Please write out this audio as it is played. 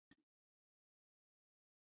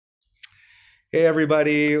Hey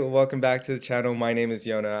everybody, welcome back to the channel. My name is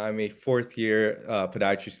Yona. I'm a fourth year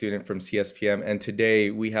podiatry student from CSPM, and today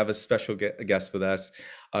we have a special guest with us,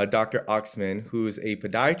 Dr. Oxman, who is a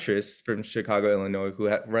podiatrist from Chicago, Illinois, who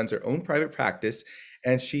runs her own private practice,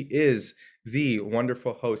 and she is the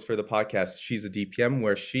wonderful host for the podcast. She's a DPM,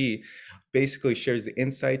 where she basically shares the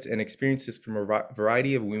insights and experiences from a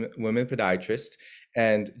variety of women podiatrists,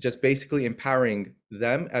 and just basically empowering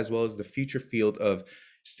them as well as the future field of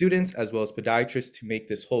students as well as podiatrists to make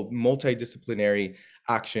this whole multidisciplinary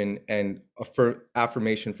action and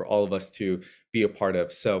affirmation for all of us to be a part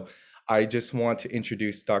of. So I just want to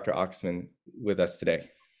introduce Dr. Oxman with us today.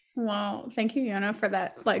 Well, thank you, Yona, for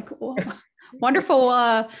that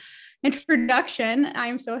wonderful introduction.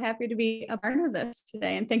 I'm so happy to be a part of this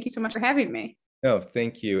today, and thank you so much for having me. No,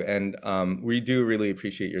 thank you. And we do really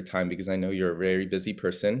appreciate your time because I know you're a very busy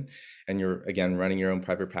person and you're, again, running your own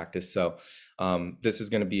private practice. So this is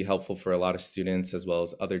going to be helpful for a lot of students as well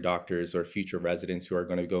as other doctors or future residents who are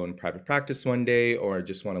going to go in private practice one day or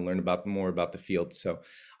just want to learn more about the field. So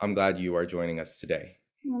I'm glad you are joining us today.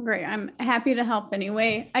 Well, great. I'm happy to help any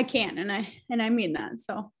way I can. And I mean that.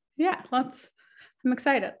 So yeah, I'm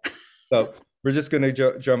excited. So we're just going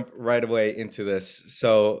to jump right away into this.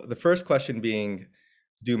 So the first question being,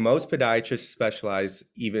 do most podiatrists specialize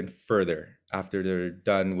even further after they're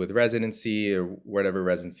done with residency or whatever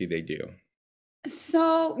residency they do?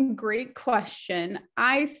 So great question.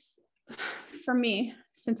 For me,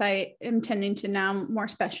 since I am tending to now more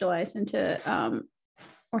specialize into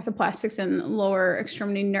orthoplastics and lower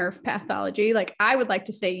extremity nerve pathology, like I would like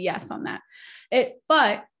to say yes on that.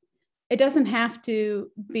 But it doesn't have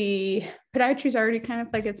to be. Podiatry is already kind of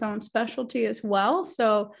like its own specialty as well.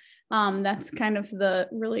 So that's kind of the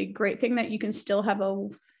really great thing, that you can still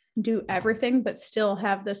do everything, but still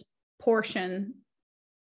have this portion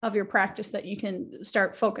of your practice that you can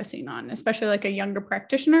start focusing on, especially like a younger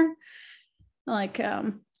practitioner. Like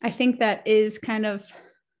I think that is kind of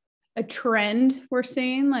a trend we're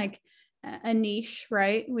seeing, like a niche,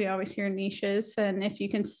 right? We always hear niches. And if you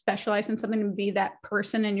can specialize in something and be that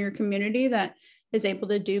person in your community that is able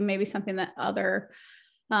to do maybe something that other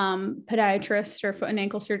podiatrists or foot and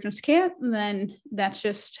ankle surgeons can't, then that's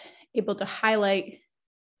just able to highlight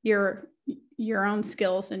your own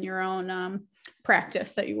skills and your own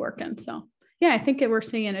practice that you work in. So yeah, I think we're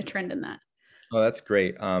seeing a trend in that. Oh, that's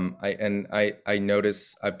great. I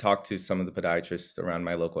notice I've talked to some of the podiatrists around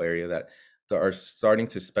my local area that are starting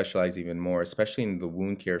to specialize even more, especially in the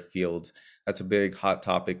wound care field. That's a big hot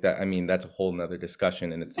topic that's a whole nother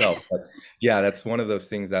discussion in itself. But yeah, that's one of those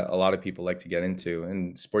things that a lot of people like to get into.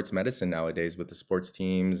 And sports medicine nowadays with the sports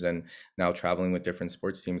teams and now traveling with different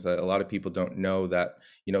sports teams, that a lot of people don't know that,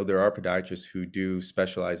 there are podiatrists who do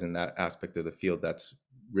specialize in that aspect of the field. That's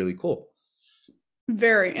really cool.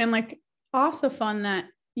 Very, and like also fun that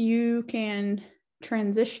you can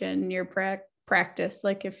transition your practice.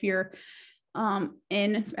 Like if you're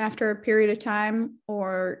in after a period of time,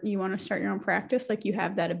 or you want to start your own practice, like you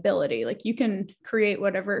have that ability, like you can create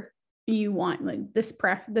whatever you want. Like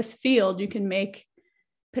this field, you can make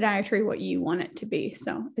podiatry what you want it to be.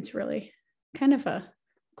 So it's really kind of a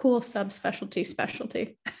cool subspecialty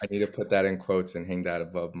specialty. I need to put that in quotes and hang that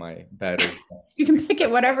above my bed. You can make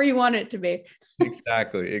it whatever you want it to be.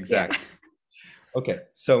 Exactly. Yeah. Okay,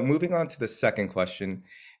 so moving on to the second question.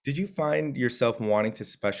 Did you find yourself wanting to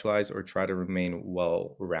specialize or try to remain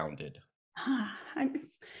well-rounded? I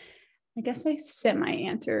guess I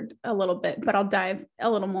semi-answered a little bit, but I'll dive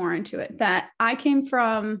a little more into it. That I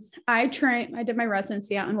did my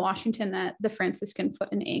residency out in Washington at the Franciscan Foot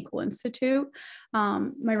and Ankle Institute.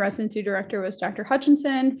 My residency director was Dr.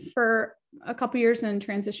 Hutchinson for a couple years, and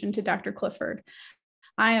transitioned to Dr. Clifford.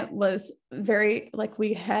 I was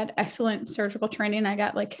we had excellent surgical training. I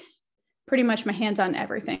got pretty much my hands on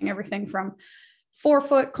everything from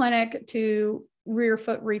forefoot clinic to rear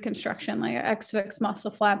foot reconstruction, like ex-fix,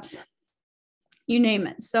 muscle flaps, you name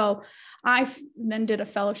it. So I then did a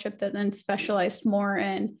fellowship that then specialized more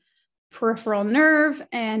in peripheral nerve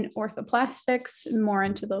and orthoplastics, and more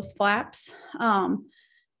into those flaps.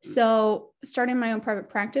 So starting my own private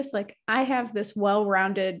practice, like I have this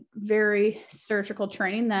well-rounded, very surgical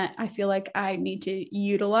training that I feel like I need to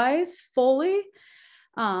utilize fully.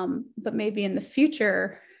 But maybe in the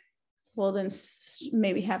future, we'll then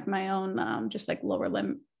maybe have my own just like lower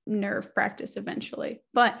limb nerve practice eventually.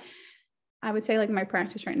 But I would say like my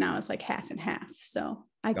practice right now is like half and half. So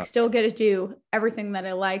I still get to do everything that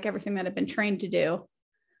I like, everything that I've been trained to do,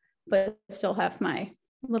 but still have my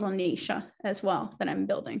little niche as well that I'm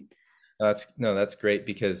building. That's great,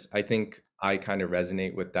 because I think I kind of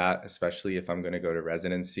resonate with that, especially if I'm going to go to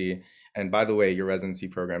residency. And by the way, your residency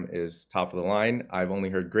program is top of the line. I've only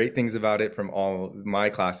heard great things about it from all my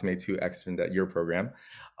classmates who exited at your program.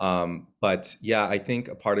 But yeah, I think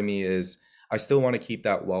a part of me is I still want to keep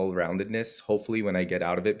that well-roundedness, hopefully, when I get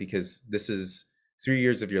out of it, because this is 3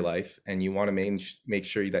 years of your life, and you want to make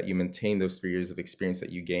sure that you maintain those 3 years of experience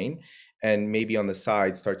that you gain, and maybe on the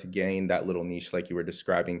side start to gain that little niche like you were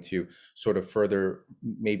describing to sort of further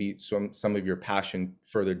maybe some of your passion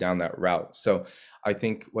further down that route. So I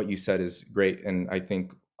think what you said is great, and I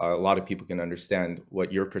think a lot of people can understand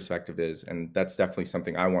what your perspective is, and that's definitely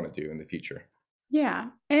something I want to do in the future. Yeah.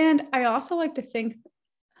 And I also like to think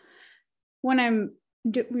when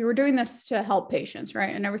we were doing this to help patients,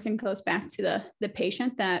 right? And everything goes back to the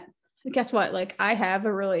patient that guess what? Like I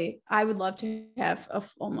would love to have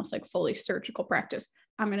almost like fully surgical practice.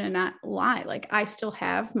 I'm going to not lie. Like I still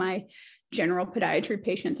have my general podiatry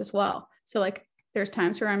patients as well. So like there's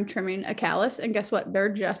times where I'm trimming a callus and guess what? They're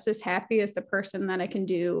just as happy as the person that I can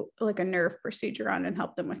do like a nerve procedure on and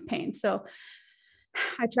help them with pain. So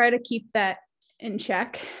I try to keep that in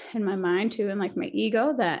check in my mind too, and like my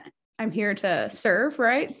ego that I'm here to serve,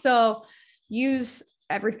 right? So use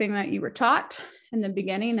everything that you were taught in the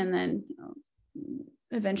beginning, and then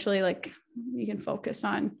eventually, like you can focus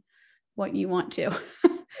on what you want to.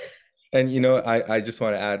 And I just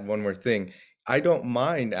want to add one more thing. I don't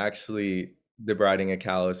mind actually debriding a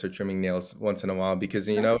callus or trimming nails once in a while, because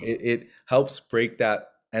it helps break that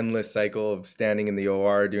endless cycle of standing in the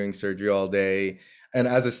OR doing surgery all day. And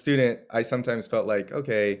as a student, I sometimes felt like,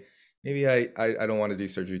 okay, maybe I don't want to do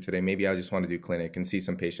surgery today. Maybe I just want to do clinic and see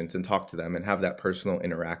some patients and talk to them and have that personal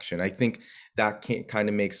interaction. I think that kind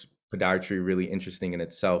of makes podiatry really interesting in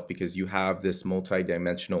itself, because you have this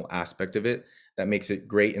multi-dimensional aspect of it that makes it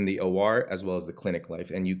great in the OR as well as the clinic life.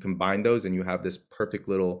 And you combine those and you have this perfect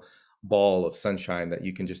little ball of sunshine that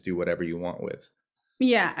you can just do whatever you want with.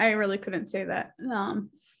 Yeah, I really couldn't say that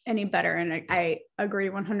any better. And I agree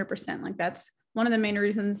 100%. Like that's one of the main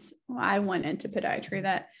reasons I went into podiatry,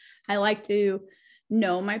 that I like to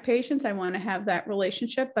know my patients. I want to have that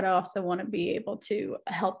relationship, but I also want to be able to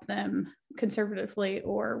help them conservatively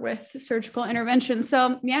or with surgical intervention.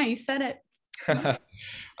 So yeah, you said it.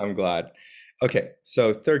 I'm glad. Okay,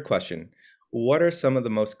 so third question. What are some of the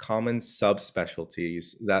most common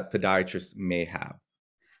subspecialties that podiatrists may have?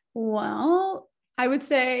 Well, I would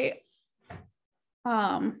say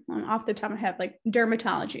off the top of my head, like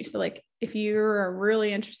dermatology. So like if you're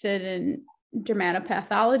really interested in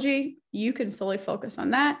dermatopathology, you can solely focus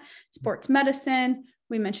on that. Sports medicine,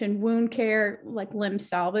 we mentioned wound care, like limb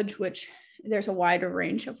salvage, which there's a wider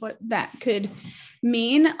range of what that could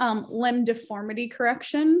mean. Limb deformity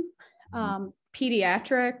correction,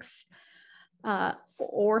 pediatrics,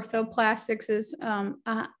 orthoplastics is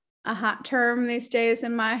a hot term these days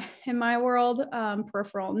in my world.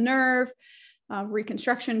 Peripheral nerve,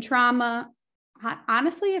 reconstruction trauma.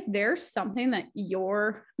 Honestly, if there's something that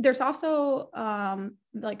there's also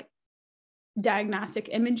like diagnostic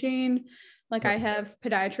imaging. Like I have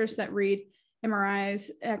podiatrists that read MRIs,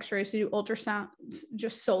 X-rays, to do ultrasounds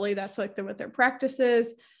just solely. That's like what their practice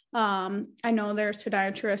is. I know there's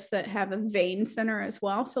podiatrists that have a vein center as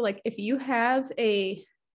well. So like if you have a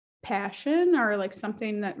passion or like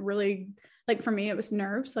something that really, like for me, it was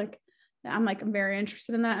nerves. Like I'm very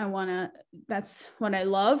interested in that. That's what I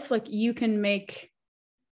love. Like you can make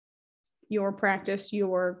your practice,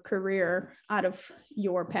 your career out of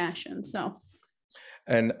your passion. So.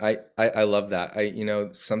 And I love that.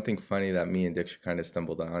 Something funny that me and Diksha kind of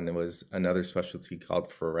stumbled on, it was another specialty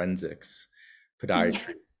called forensics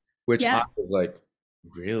podiatry, which Yeah. I was like,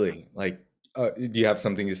 really? Like, do you have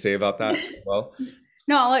something to say about that as well?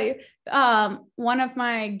 No, like one of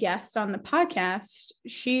my guests on the podcast,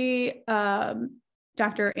 she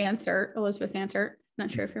Dr. Ansert, Elizabeth Ansert, not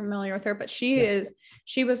sure if you're familiar with her, but she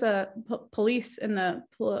was a police in the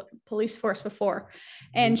police force before,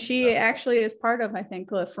 and she actually is part of, I think,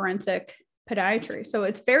 the forensic podiatry. So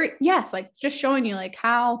it's like just showing you like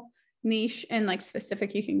how niche and like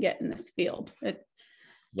specific you can get in this field. It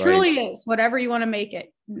truly is whatever you want to make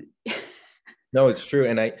it. No, it's true.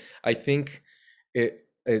 And I think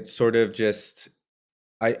it's sort of just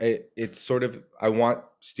I want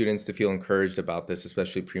students to feel encouraged about this,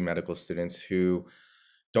 especially pre-medical students who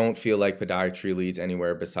don't feel like podiatry leads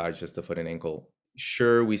anywhere besides just the foot and ankle.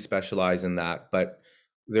 Sure, we specialize in that, but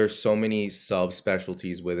there's so many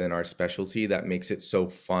subspecialties within our specialty that makes it so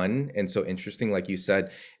fun and so interesting. Like you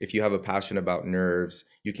said, if you have a passion about nerves,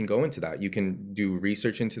 you can go into that. You can do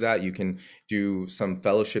research into that. You can do some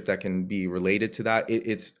fellowship that can be related to that.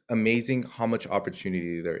 It's amazing how much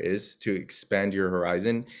opportunity there is to expand your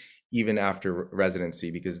horizon even after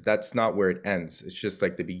residency, because that's not where it ends. It's just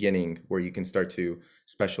like the beginning where you can start to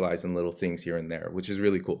specialize in little things here and there, which is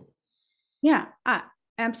really cool. Yeah,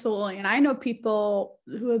 absolutely. And I know people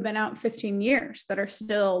who have been out 15 years that are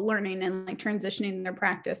still learning and like transitioning their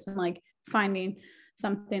practice and like finding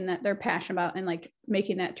something that they're passionate about and like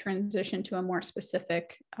making that transition to a more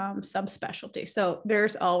specific subspecialty. So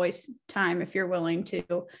there's always time if you're willing to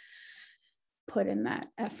put in that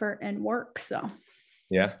effort and work. So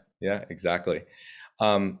Yeah, yeah, exactly.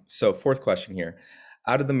 So fourth question here.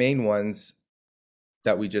 Out of the main ones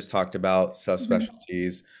that we just talked about,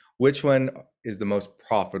 subspecialties, which one is the most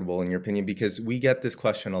profitable in your opinion? Because we get this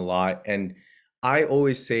question a lot, and I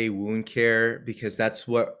always say wound care because that's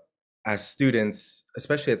what, as students,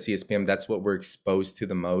 especially at CSPM, that's what we're exposed to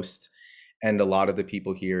the most. And a lot of the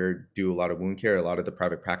people here do a lot of wound care, a lot of the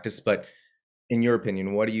private practice. But in your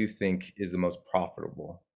opinion, what do you think is the most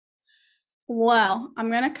profitable? well,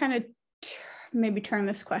 I'm going to kind of maybe turn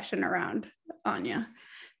this question around on you Sure.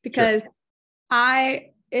 because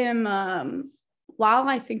I am, while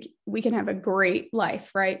I think we can have a great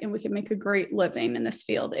life, right? And we can make a great living in this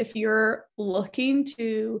field, if you're looking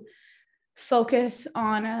to focus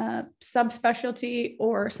on a subspecialty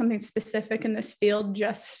or something specific in this field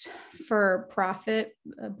just for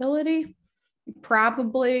profitability,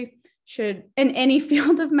 probably should, in any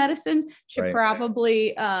field of medicine, should Right.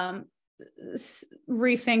 probably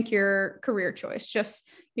rethink your career choice, just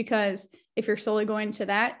because if you're solely going to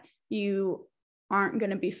that, you aren't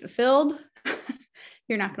going to be fulfilled.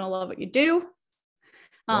 You're not going to love what you do.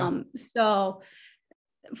 Yeah. So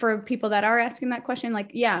for people that are asking that question,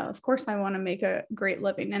 like, yeah, of course I want to make a great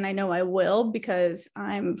living. And I know I will because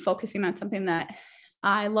I'm focusing on something that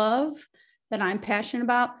I love, that I'm passionate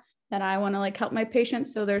about, that I want to like help my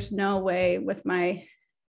patients. So there's no way with my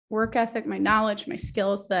work ethic, my knowledge, my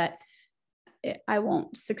skills that I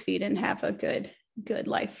won't succeed and have a good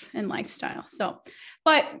life and lifestyle. So,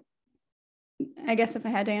 but I guess if I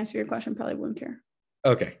had to answer your question, probably wound care.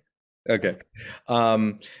 Okay. Okay.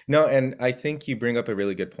 No, and I think you bring up a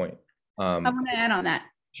really good point. I want to add on that.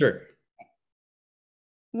 Sure.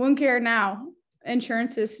 Wound care now,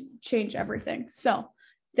 insurances change everything. So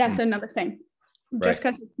that's another thing. Right. Just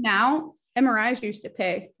because now MRIs used to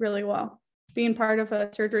pay really well. Being part of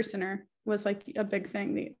a surgery center was like a big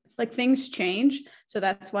thing. Like things change. So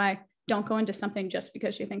that's why don't go into something just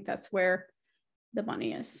because you think that's where the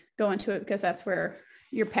money is. Go into it because that's where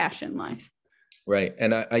your passion lies. Right.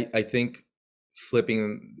 And I think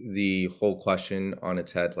flipping the whole question on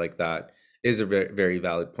its head like that is a very, very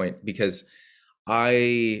valid point, because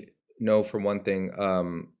I know for one thing,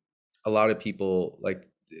 a lot of people, like,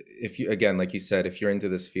 if you, again, like you said, if you're into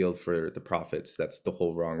this field for the profits, that's the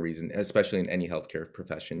whole wrong reason, especially in any healthcare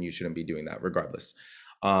profession. You shouldn't be doing that regardless.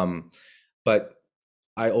 But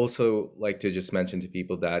I also like to just mention to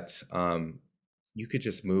people that you could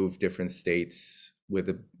just move different states with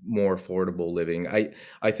a more affordable living.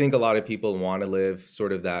 I think a lot of people want to live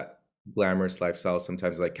sort of that glamorous lifestyle.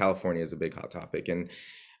 Sometimes, like California is a big hot topic, and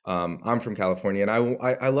I'm from California, and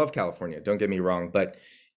I love California. Don't get me wrong, but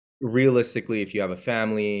realistically, if you have a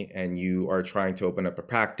family and you are trying to open up a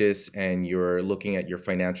practice and you're looking at your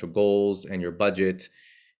financial goals and your budget,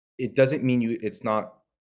 it doesn't mean it's not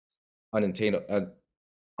unattainable.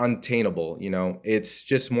 Untainable, it's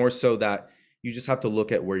just more so that you just have to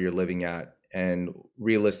look at where you're living at and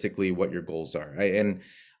realistically what your goals are. And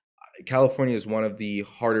California is one of the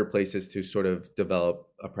harder places to sort of develop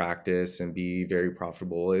a practice and be very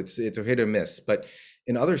profitable. It's a hit or miss, but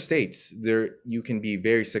in other states there you can be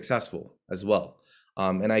very successful as well.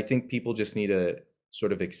 And I think people just need to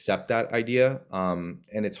sort of accept that idea.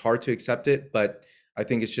 And it's hard to accept it, but I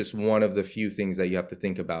think it's just one of the few things that you have to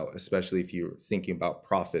think about, especially if you're thinking about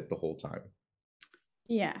profit the whole time.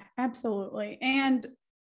 Yeah, absolutely. And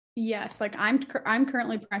yes, like I'm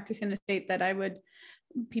currently practicing in a state that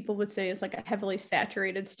people would say is like a heavily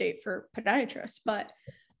saturated state for podiatrists, but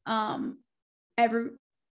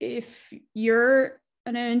if you're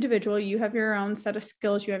an individual, you have your own set of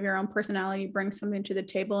skills, you have your own personality, you bring something to the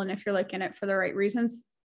table, and if you're like in it for the right reasons,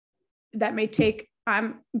 that may take,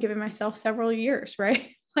 I'm giving myself several years, right?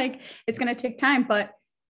 Like it's going to take time, but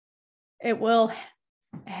it will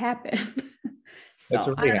happen. It's So I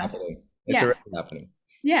already don't know. happening. It's Yeah. already happening.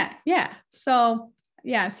 Yeah. Yeah. So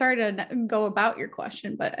yeah, I'm sorry to go about your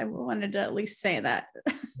question, but I wanted to at least say that.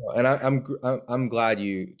 And I'm glad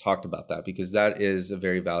you talked about that, because that is a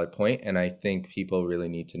very valid point, and I think people really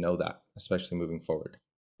need to know that, especially moving forward.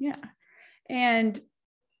 Yeah. And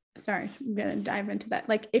sorry, I'm going to dive into that.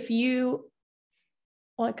 Like if you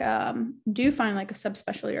like do find like a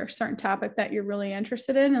subspecialty or a certain topic that you're really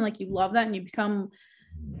interested in and like you love that and you become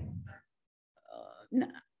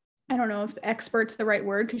I don't know if expert's the right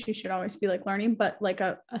word, because you should always be like learning, but like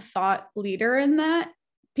a thought leader in that,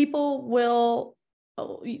 people will,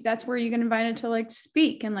 that's where you get invited to like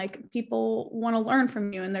speak, and like people want to learn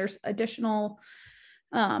from you, and there's additional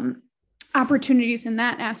opportunities in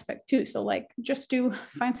that aspect too. So like just do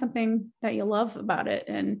find something that you love about it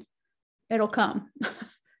and it'll come.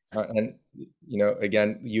 And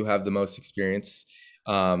again, you have the most experience,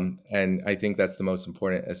 and I think that's the most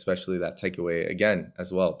important, especially that takeaway again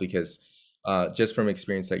as well, because just from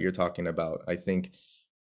experience that you're talking about, I think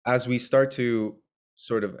as we start to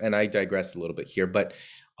sort of, and I digress a little bit here, but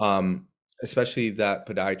um, especially that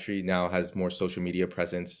podiatry now has more social media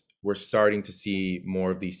presence, we're starting to see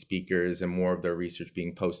more of these speakers and more of their research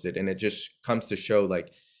being posted. And it just comes to show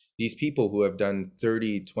like these people who have done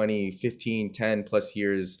 30, 20, 15, 10 plus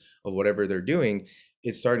years of whatever they're doing,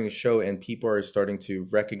 it's starting to show, and people are starting to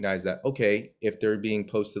recognize that, okay, if they're being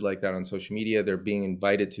posted like that on social media, they're being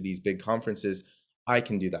invited to these big conferences, I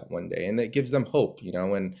can do that one day. And that gives them hope,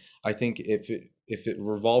 and I think if it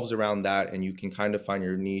revolves around that and you can kind of find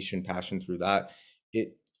your niche and passion through that,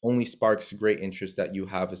 it only sparks great interest that you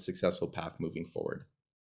have a successful path moving forward.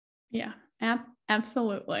 Yeah,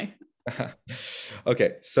 absolutely.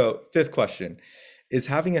 Okay, so fifth question, is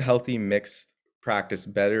having a healthy mixed practice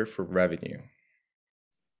better for revenue?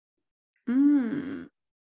 Mm,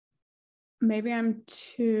 maybe I'm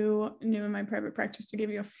too new in my private practice to give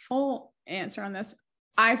you a full answer on this.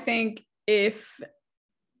 I think if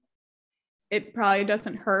it probably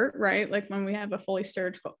doesn't hurt, right? Like when we have a fully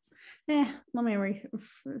surgical, let me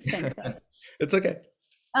rethink that. It's okay.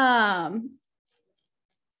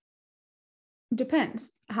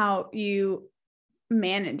 Depends how you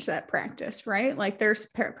manage that practice, right? Like there's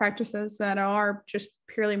practices that are just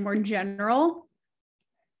purely more general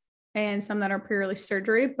and some that are purely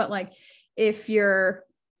surgery. But like if your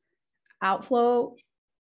outflow,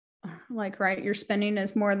 like, right, your spending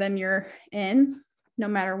is more than you're in, no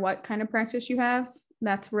matter what kind of practice you have,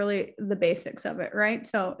 that's really the basics of it, right?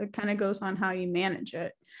 So it kind of goes on how you manage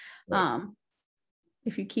it. Right.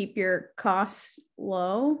 If you keep your costs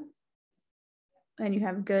low and you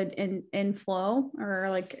have good inflow or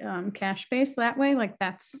like cash base that way, like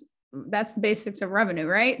that's the basics of revenue,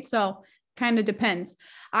 right? So kind of depends.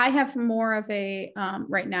 I have more of a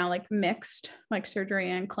right now like mixed, like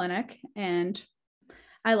surgery and clinic, and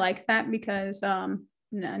I like that because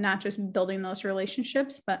not just building those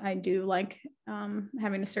relationships, but I do like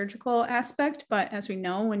having a surgical aspect. But as we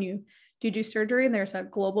know, when you do surgery, there's a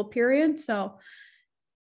global period, so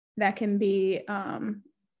that can be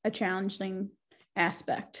a challenging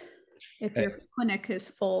aspect if your clinic is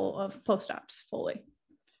full of post-ops fully.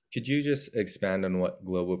 Could you just expand on what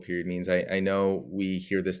global period means? I know we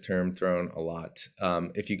hear this term thrown a lot.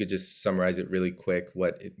 If you could just summarize it really quick,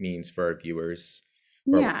 what it means for our viewers.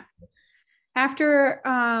 Yeah. After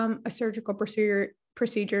a surgical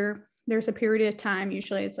procedure, there's a period of time,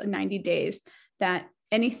 usually it's 90 days, that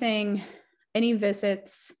any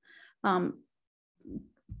visits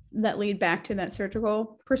that lead back to that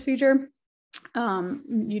surgical procedure,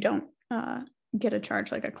 you don't get a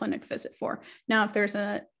charge like a clinic visit for. Now, if there's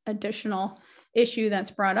an additional issue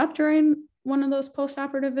that's brought up during one of those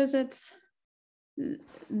post-operative visits,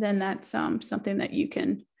 then that's something that you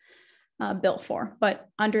can bill for. But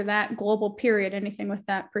under that global period, anything with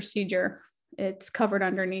that procedure, it's covered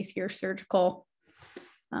underneath your surgical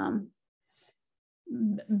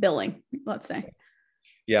billing, let's say.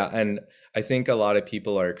 Yeah, and I think a lot of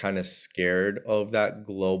people are kind of scared of that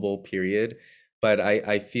global period, but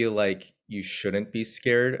I feel like you shouldn't be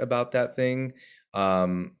scared about that thing.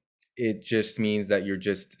 It just means that you're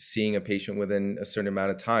just seeing a patient within a certain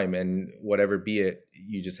amount of time, and whatever be it,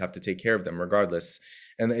 you just have to take care of them regardless.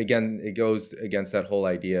 And again, it goes against that whole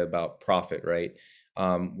idea about profit, right?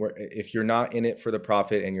 Where if you're not in it for the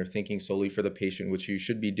profit and you're thinking solely for the patient, which you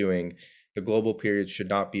should be doing, the global period should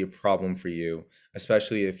not be a problem for you,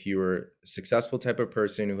 especially if you're a successful type of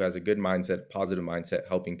person who has a good mindset, positive mindset,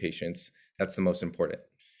 helping patients. That's the most important.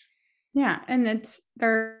 Yeah, and that's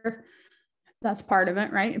part of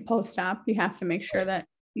it, right? Post-op, you have to make sure that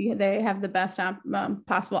they have the best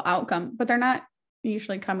possible outcome, but they're not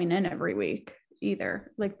usually coming in every week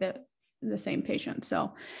either, like the same patient.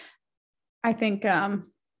 So I think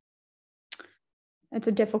it's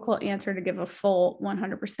a difficult answer to give a full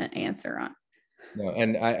 100% answer on. No,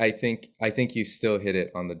 and I think you still hit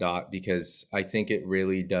it on the dot, because I think it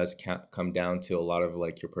really does come down to a lot of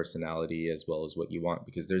like your personality as well as what you want,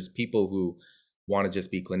 because there's people who want to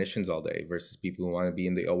just be clinicians all day versus people who want to be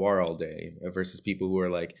in the OR all day versus people who are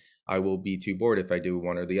like, I will be too bored if I do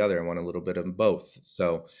one or the other. I want a little bit of both.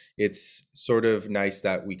 So it's sort of nice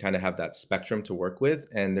that we kind of have that spectrum to work with,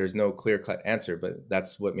 and there's no clear-cut answer, but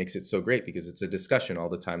that's what makes it so great, because it's a discussion all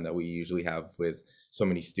the time that we usually have with so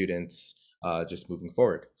many students just moving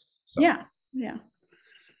forward. So Yeah. Yeah.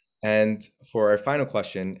 and for our final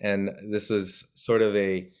question, and this is sort of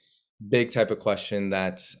a big type of question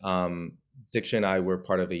that Diksha and I were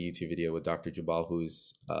part of a YouTube video with Dr. Jabal,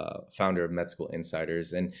 who's founder of Med School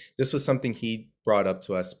Insiders. And this was something he brought up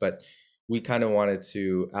to us, but we kind of wanted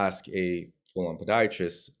to ask a full-on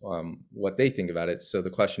podiatrist what they think about it. So the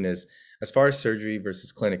question is, as far as surgery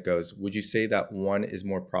versus clinic goes, would you say that one is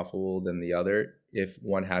more profitable than the other if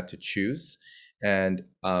one had to choose? And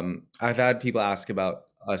I've had people ask about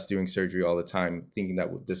us doing surgery all the time, thinking that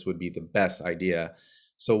this would be the best idea.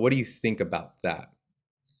 So what do you think about that?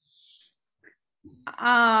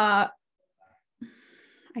 I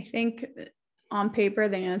think on paper,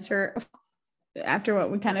 the answer, after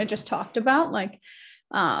what we kind of just talked about, like,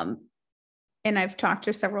 and I've talked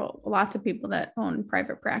to lots of people that own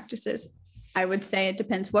private practices. I would say it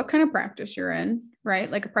depends what kind of practice you're in,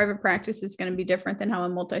 right? Like a private practice is going to be different than how a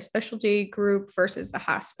multi-specialty group versus a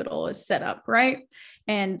hospital is set up, right?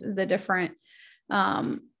 And the different,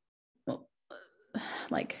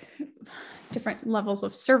 like different levels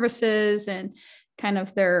of services and kind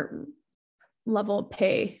of their level of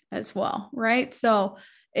pay as well, right? So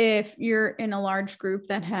if you're in a large group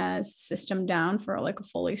that has system down for like a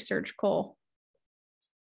fully surgical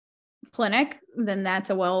clinic, then that's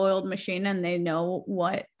a well-oiled machine and they know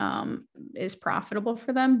what is profitable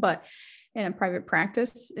for them. But in a private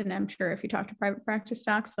practice, and I'm sure if you talk to private practice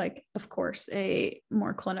docs, like of course a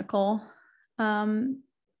more clinical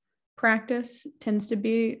practice tends to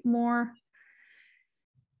be more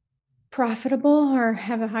profitable or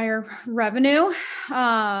have a higher revenue.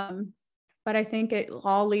 But I think it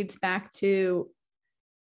all leads back to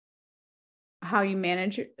how you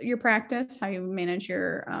manage your practice, how you manage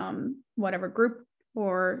your whatever group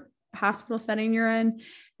or hospital setting you're in.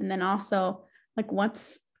 And then also like,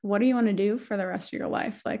 what do you want to do for the rest of your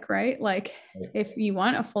life? Like, right. Like if you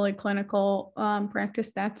want a fully clinical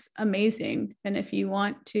practice, that's amazing. And if you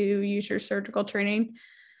want to use your surgical training,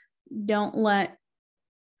 don't let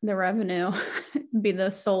the revenue be the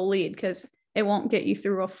sole lead, because it won't get you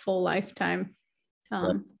through a full lifetime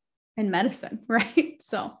in medicine. Right.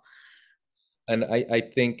 So. And I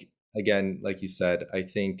think, again, like you said, I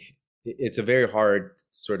think it's a very hard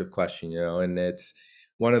sort of question, and it's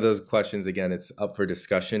one of those questions, again, it's up for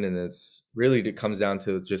discussion, and it comes down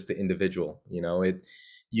to just the individual,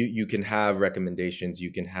 you can have recommendations,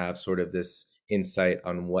 you can have sort of this insight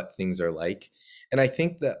on what things are like. And I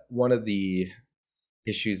think that one of the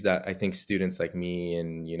issues that I think students like me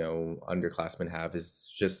and, underclassmen have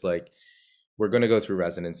is just like, we're going to go through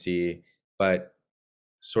residency, but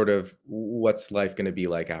sort of what's life going to be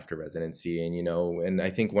like after residency? And I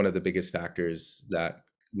think one of the biggest factors that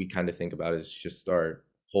we kind of think about is just our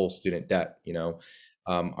whole student debt.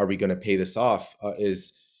 Are we going to pay this off?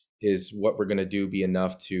 Is what we're going to do be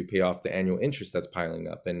enough to pay off the annual interest that's piling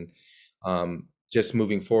up? And just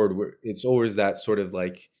moving forward, it's always that sort of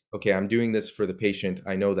like, okay, I'm doing this for the patient.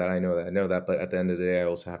 I know that, but at the end of the day, I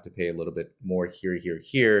also have to pay a little bit more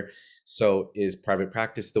here. So is private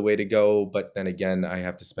practice the way to go? But then again, I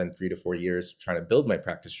have to spend 3 to 4 years trying to build my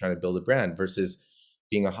practice, trying to build a brand, versus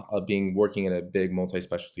being working in a big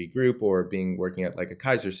multi-specialty group, or working at like a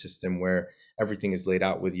Kaiser system where everything is laid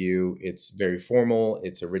out with you. It's very formal.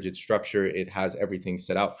 It's a rigid structure. It has everything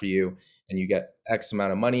set out for you, and you get X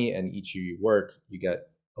amount of money, and each year you work, you get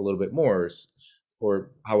a little bit more,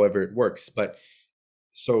 or however it works. But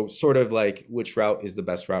so sort of like, which route is the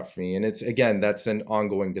best route for me? And it's, again, that's an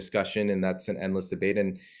ongoing discussion, and that's an endless debate.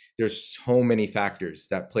 And there's so many factors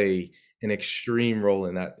that play an extreme role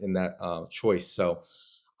in that choice. So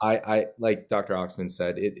I like Dr. Oxman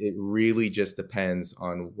said, it really just depends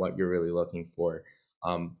on what you're really looking for.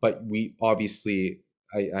 But we obviously,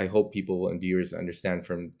 I hope people and viewers understand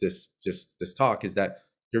from this talk, is that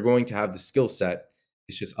you're going to have the skill set.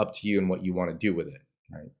 It's just up to you and what you want to do with it.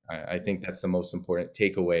 Right. I think that's the most important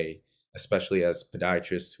takeaway, especially as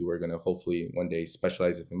podiatrists who are going to hopefully one day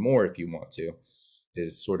specialize even more if you want to,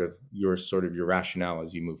 is sort of your rationale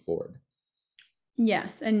as you move forward.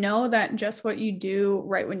 Yes. And know that just what you do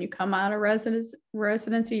right when you come out of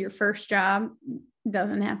residency, your first job,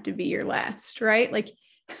 doesn't have to be your last, right? Like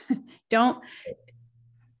don't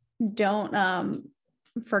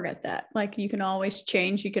forget that. Like you can always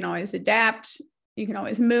change, you can always adapt, you can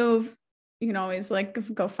always move, you can always like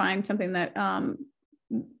go find something that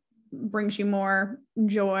brings you more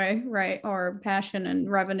joy, right? Or passion and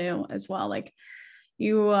revenue as well. Like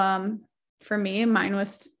you, for me, mine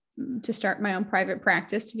was to start my own private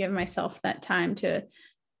practice, to give myself that time to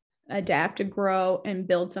adapt, to grow, and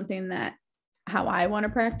build something that how I want to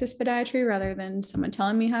practice podiatry rather than someone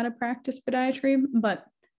telling me how to practice podiatry. But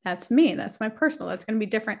that's me. That's my personal. That's going to be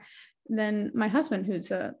different than my husband,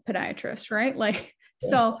 who's a podiatrist, right? Like,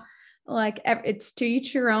 so like it's to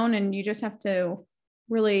each your own, and you just have to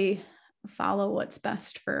really follow what's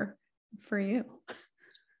best for you.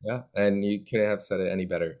 Yeah, and you couldn't have said it any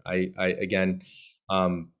better. I again,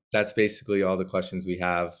 that's basically all the questions we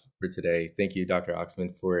have for today. Thank you, Dr.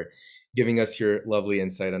 Oxman, for giving us your lovely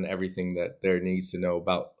insight on everything that there needs to know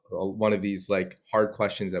about one of these like hard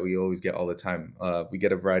questions that we always get all the time. We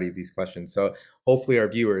get a variety of these questions, so hopefully our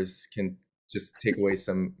viewers can just take away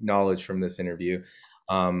some knowledge from this interview.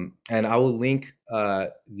 And I will link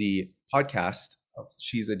the podcast of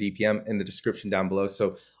She's a DPM in the description down below.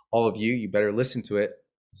 So all of you better listen to it.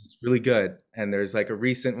 It's really good. And there's like a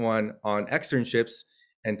recent one on externships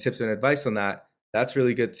and tips and advice on that. That's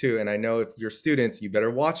really good too. And I know if you're students, you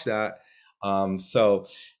better watch that. So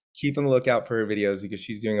keep on the lookout for her videos because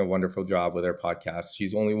she's doing a wonderful job with her podcast.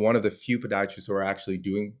 She's only one of the few podiatrists who are actually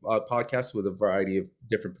doing podcasts with a variety of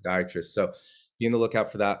different podiatrists. So be on the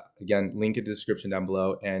lookout for that. Again, link in the description down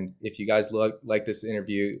below. And if you guys like this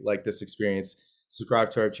interview, like this experience, subscribe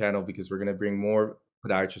to our channel because we're going to bring more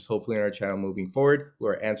podiatrists hopefully on our channel moving forward who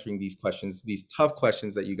are answering these questions, these tough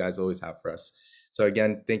questions that you guys always have for us. So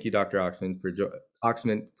again, thank you, Dr. Oxman,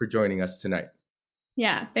 for joining us tonight.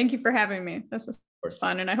 Yeah, thank you for having me. This was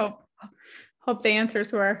fun, and I hope the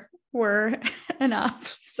answers were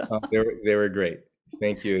enough. So they were great.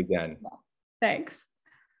 Thank you again. Thanks.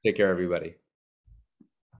 Take care, everybody.